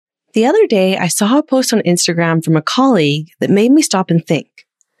The other day, I saw a post on Instagram from a colleague that made me stop and think.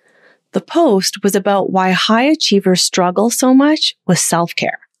 The post was about why high achievers struggle so much with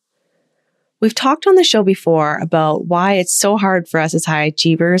self-care. We've talked on the show before about why it's so hard for us as high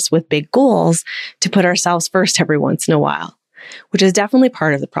achievers with big goals to put ourselves first every once in a while, which is definitely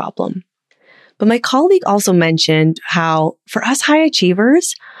part of the problem. But my colleague also mentioned how, for us high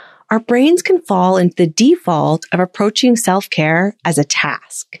achievers, our brains can fall into the default of approaching self-care as a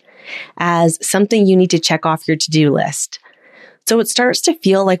task, as something you need to check off your to-do list. So it starts to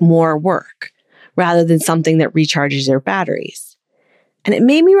feel like more work rather than something that recharges your batteries. And it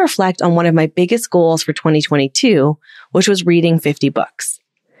made me reflect on one of my biggest goals for 2022, which was reading 50 books.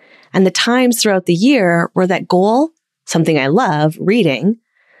 And the times throughout the year where that goal, something I love, reading,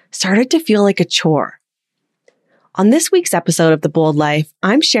 started to feel like a chore. On this week's episode of The Bold Life,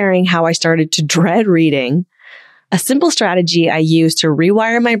 I'm sharing how I started to dread reading, a simple strategy I used to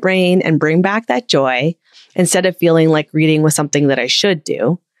rewire my brain and bring back that joy instead of feeling like reading was something that I should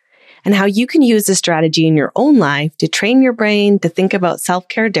do, and how you can use this strategy in your own life to train your brain to think about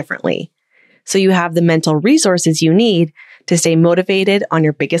self-care differently, so you have the mental resources you need to stay motivated on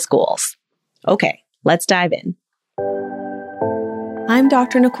your biggest goals. Okay, let's dive in. I'm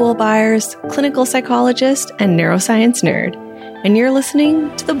Dr. Nicole Byers, clinical psychologist and neuroscience nerd, and you're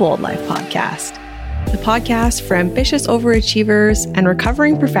listening to the Bold Life Podcast, the podcast for ambitious overachievers and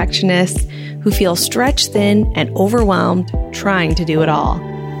recovering perfectionists who feel stretched thin and overwhelmed trying to do it all.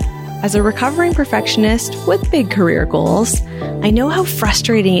 As a recovering perfectionist with big career goals, I know how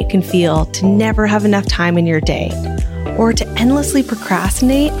frustrating it can feel to never have enough time in your day, or to endlessly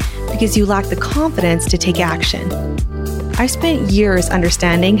procrastinate because you lack the confidence to take action. I've spent years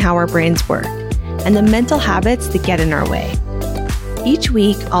understanding how our brains work and the mental habits that get in our way. Each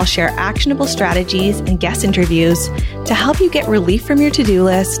week, I'll share actionable strategies and guest interviews to help you get relief from your to-do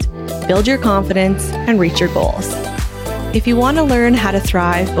list, build your confidence, and reach your goals. If you want to learn how to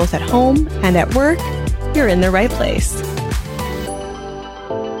thrive both at home and at work, you're in the right place.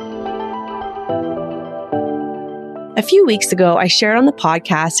 A few weeks ago, I shared on the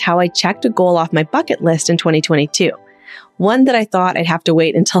podcast how I checked a goal off my bucket list in 2022. One that I thought I'd have to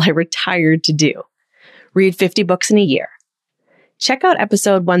wait until I retired to do. Read 50 books in a year. Check out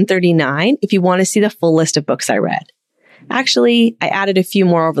episode 139 if you want to see the full list of books I read. Actually, I added a few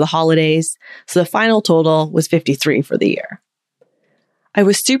more over the holidays, so the final total was 53 for the year. I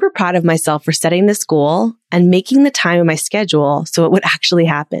was super proud of myself for setting this goal and making the time in my schedule so it would actually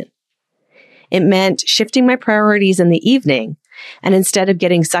happen. It meant shifting my priorities in the evening, and instead of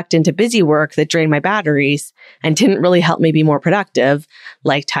getting sucked into busy work that drained my batteries and didn't really help me be more productive,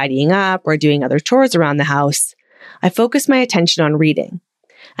 like tidying up or doing other chores around the house, I focused my attention on reading,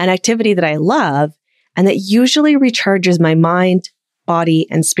 an activity that I love and that usually recharges my mind, body,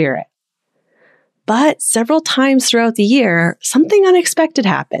 and spirit. But several times throughout the year, something unexpected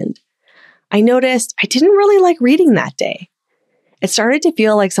happened. I noticed I didn't really like reading that day. It started to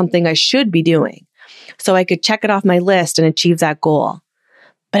feel like something I should be doing, so I could check it off my list and achieve that goal.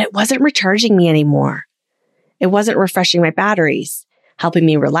 But it wasn't recharging me anymore. It wasn't refreshing my batteries, helping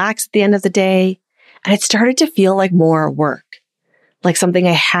me relax at the end of the day, and it started to feel like more work, like something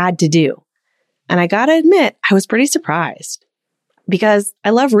I had to do. And I gotta admit, I was pretty surprised because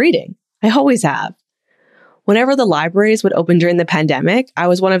I love reading. I always have. Whenever the libraries would open during the pandemic, I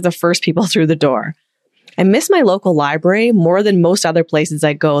was one of the first people through the door. I miss my local library more than most other places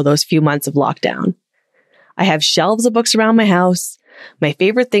I go those few months of lockdown. I have shelves of books around my house. My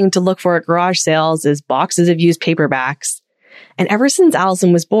favorite thing to look for at garage sales is boxes of used paperbacks. And ever since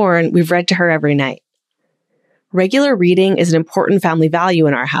Allison was born, we've read to her every night. Regular reading is an important family value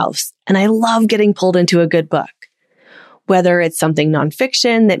in our house, and I love getting pulled into a good book. Whether it's something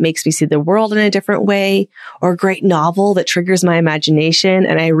nonfiction that makes me see the world in a different way, or a great novel that triggers my imagination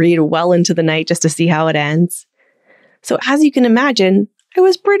and I read well into the night just to see how it ends. So as you can imagine, I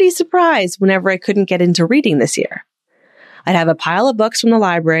was pretty surprised whenever I couldn't get into reading this year. I'd have a pile of books from the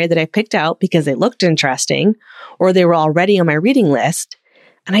library that I picked out because they looked interesting, or they were already on my reading list,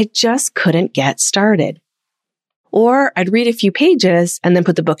 and I just couldn't get started. Or I'd read a few pages and then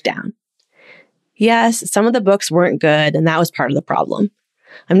put the book down. Yes, some of the books weren't good, and that was part of the problem.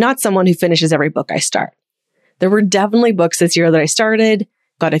 I'm not someone who finishes every book I start. There were definitely books this year that I started,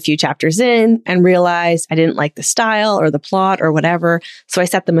 got a few chapters in, and realized I didn't like the style or the plot or whatever, so I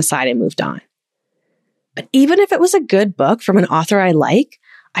set them aside and moved on. But even if it was a good book from an author I like,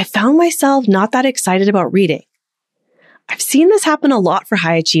 I found myself not that excited about reading. I've seen this happen a lot for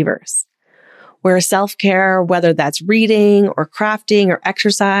high achievers, where self-care, whether that's reading or crafting or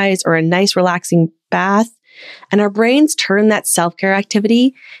exercise or a nice relaxing bath, And our brains turn that self-care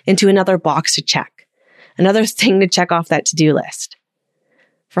activity into another box to check, another thing to check off that to-do list.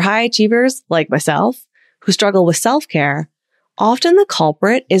 For high achievers like myself who struggle with self-care, often the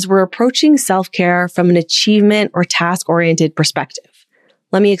culprit is we're approaching self-care from an achievement or task-oriented perspective.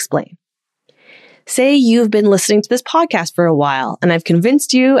 Let me explain. Say you've been listening to this podcast for a while, and I've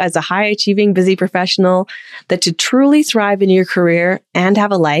convinced you as a high-achieving, busy professional that to truly thrive in your career and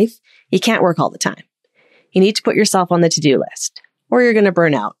have a life, you can't work all the time. You need to put yourself on the to-do list, or you're going to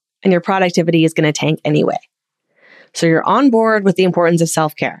burn out, and your productivity is going to tank anyway. So you're on board with the importance of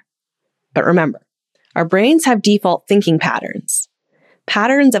self-care. But remember, our brains have default thinking patterns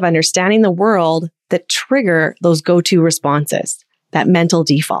of understanding the world that trigger those go-to responses, that mental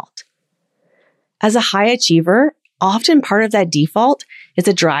default. As a high achiever, often part of that default is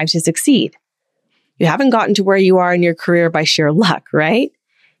a drive to succeed. You haven't gotten to where you are in your career by sheer luck, right?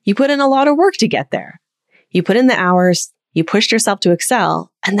 You put in a lot of work to get there. You put in the hours, you pushed yourself to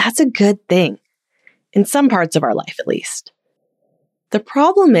excel, and that's a good thing. In some parts of our life, at least. The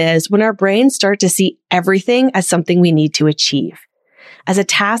problem is when our brains start to see everything as something we need to achieve, as a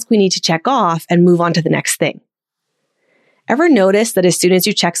task we need to check off and move on to the next thing. Ever notice that as soon as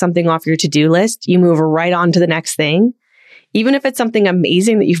you check something off your to-do list, you move right on to the next thing? Even if it's something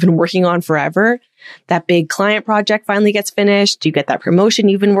amazing that you've been working on forever, that big client project finally gets finished, you get that promotion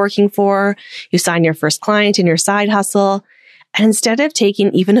you've been working for, you sign your first client in your side hustle, and instead of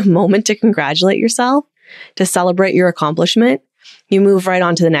taking even a moment to congratulate yourself, to celebrate your accomplishment, you move right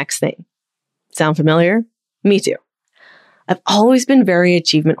on to the next thing. Sound familiar? Me too. I've always been very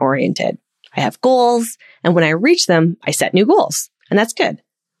achievement oriented. I have goals, and when I reach them, I set new goals, and that's good.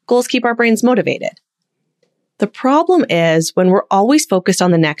 Goals keep our brains motivated. The problem is when we're always focused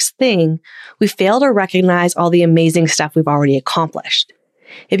on the next thing, we fail to recognize all the amazing stuff we've already accomplished.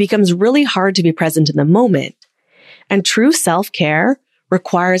 It becomes really hard to be present in the moment, and true self-care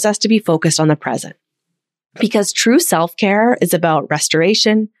requires us to be focused on the present. Because true self-care is about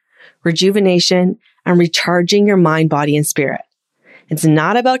restoration, rejuvenation, and recharging your mind, body, and spirit. It's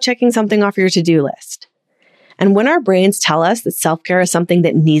not about checking something off your to-do list. And when our brains tell us that self-care is something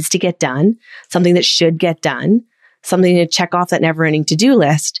that needs to get done, something that should get done, something to check off that never-ending to-do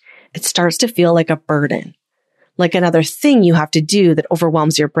list, it starts to feel like a burden, like another thing you have to do that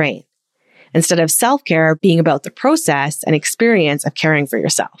overwhelms your brain, instead of self-care being about the process and experience of caring for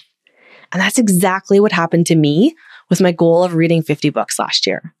yourself. And that's exactly what happened to me with my goal of reading 50 books last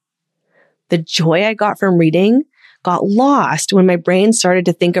year. The joy I got from reading got lost when my brain started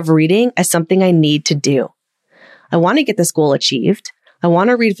to think of reading as something I need to do. I want to get this goal achieved. I want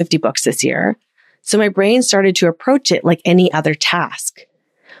to read 50 books this year. So my brain started to approach it like any other task.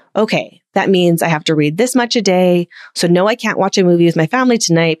 Okay, that means I have to read this much a day. So no, I can't watch a movie with my family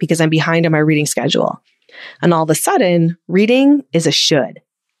tonight because I'm behind on my reading schedule. And all of a sudden, reading is a should.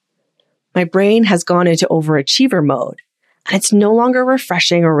 My brain has gone into overachiever mode, and it's no longer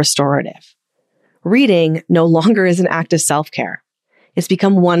refreshing or restorative. Reading no longer is an act of self-care. It's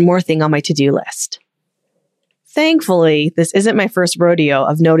become one more thing on my to-do list. Thankfully, this isn't my first rodeo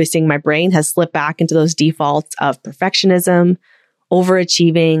of noticing my brain has slipped back into those defaults of perfectionism,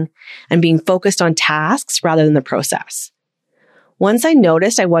 overachieving, and being focused on tasks rather than the process. Once I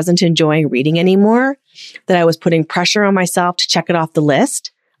noticed I wasn't enjoying reading anymore, that I was putting pressure on myself to check it off the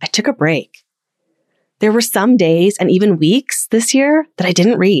list, I took a break. There were some days and even weeks this year that I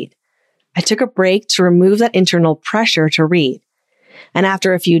didn't read. I took a break to remove that internal pressure to read. And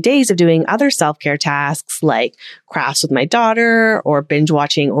after a few days of doing other self-care tasks like crafts with my daughter or binge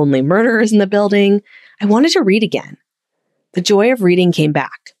watching Only Murders in the Building, I wanted to read again. The joy of reading came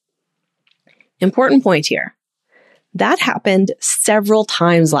back. Important point here. That happened several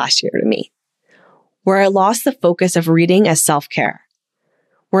times last year to me, where I lost the focus of reading as self-care,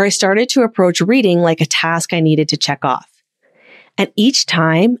 where I started to approach reading like a task I needed to check off. And each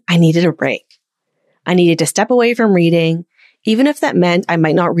time I needed a break. I needed to step away from reading, even if that meant I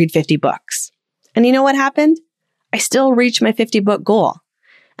might not read 50 books. And you know what happened? I still reached my 50 book goal.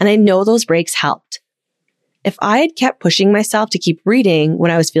 And I know those breaks helped. If I had kept pushing myself to keep reading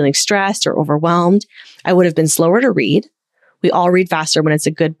when I was feeling stressed or overwhelmed, I would have been slower to read. We all read faster when it's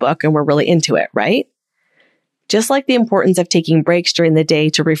a good book and we're really into it, right? Just like the importance of taking breaks during the day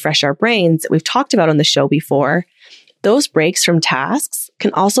to refresh our brains that we've talked about on the show before, those breaks from tasks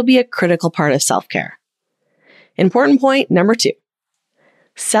can also be a critical part of self-care. Important point number 2.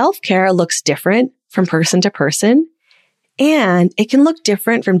 Self-care looks different from person to person, and it can look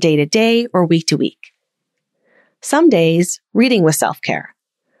different from day to day or week to week. Some days, reading was self-care,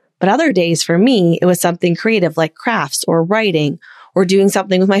 but other days for me, it was something creative like crafts or writing or doing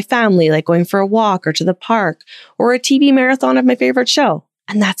something with my family, like going for a walk or to the park, or a TV marathon of my favorite show.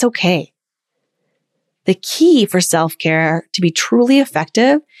 And that's okay. The key for self-care to be truly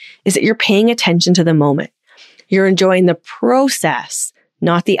effective is that you're paying attention to the moment. You're enjoying the process,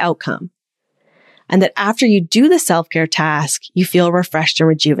 not the outcome. And that after you do the self-care task, you feel refreshed and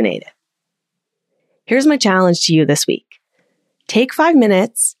rejuvenated. Here's my challenge to you this week. Take 5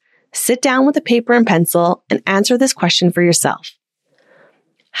 minutes, sit down with a paper and pencil, and answer this question for yourself.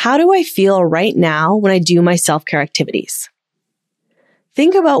 How do I feel right now when I do my self-care activities?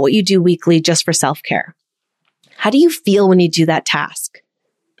 Think about what you do weekly just for self-care. How do you feel when you do that task?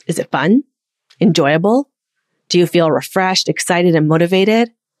 Is it fun? Enjoyable? Do you feel refreshed, excited, and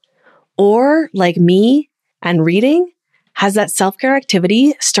motivated? Or, like me and reading, has that self-care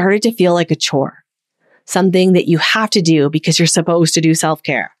activity started to feel like a chore? Something that you have to do because you're supposed to do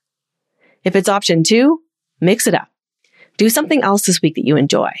self-care. If it's option 2, mix it up. Do something else this week that you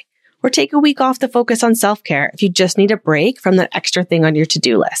enjoy. Or take a week off to focus on self-care if you just need a break from that extra thing on your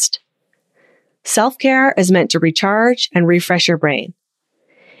to-do list. Self-care is meant to recharge and refresh your brain.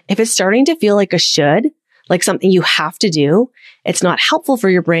 If it's starting to feel like a should, like something you have to do, it's not helpful for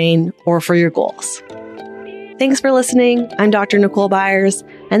your brain or for your goals. Thanks for listening. I'm Dr. Nicole Byers,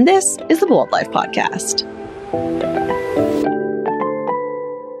 and this is the Bold Life Podcast.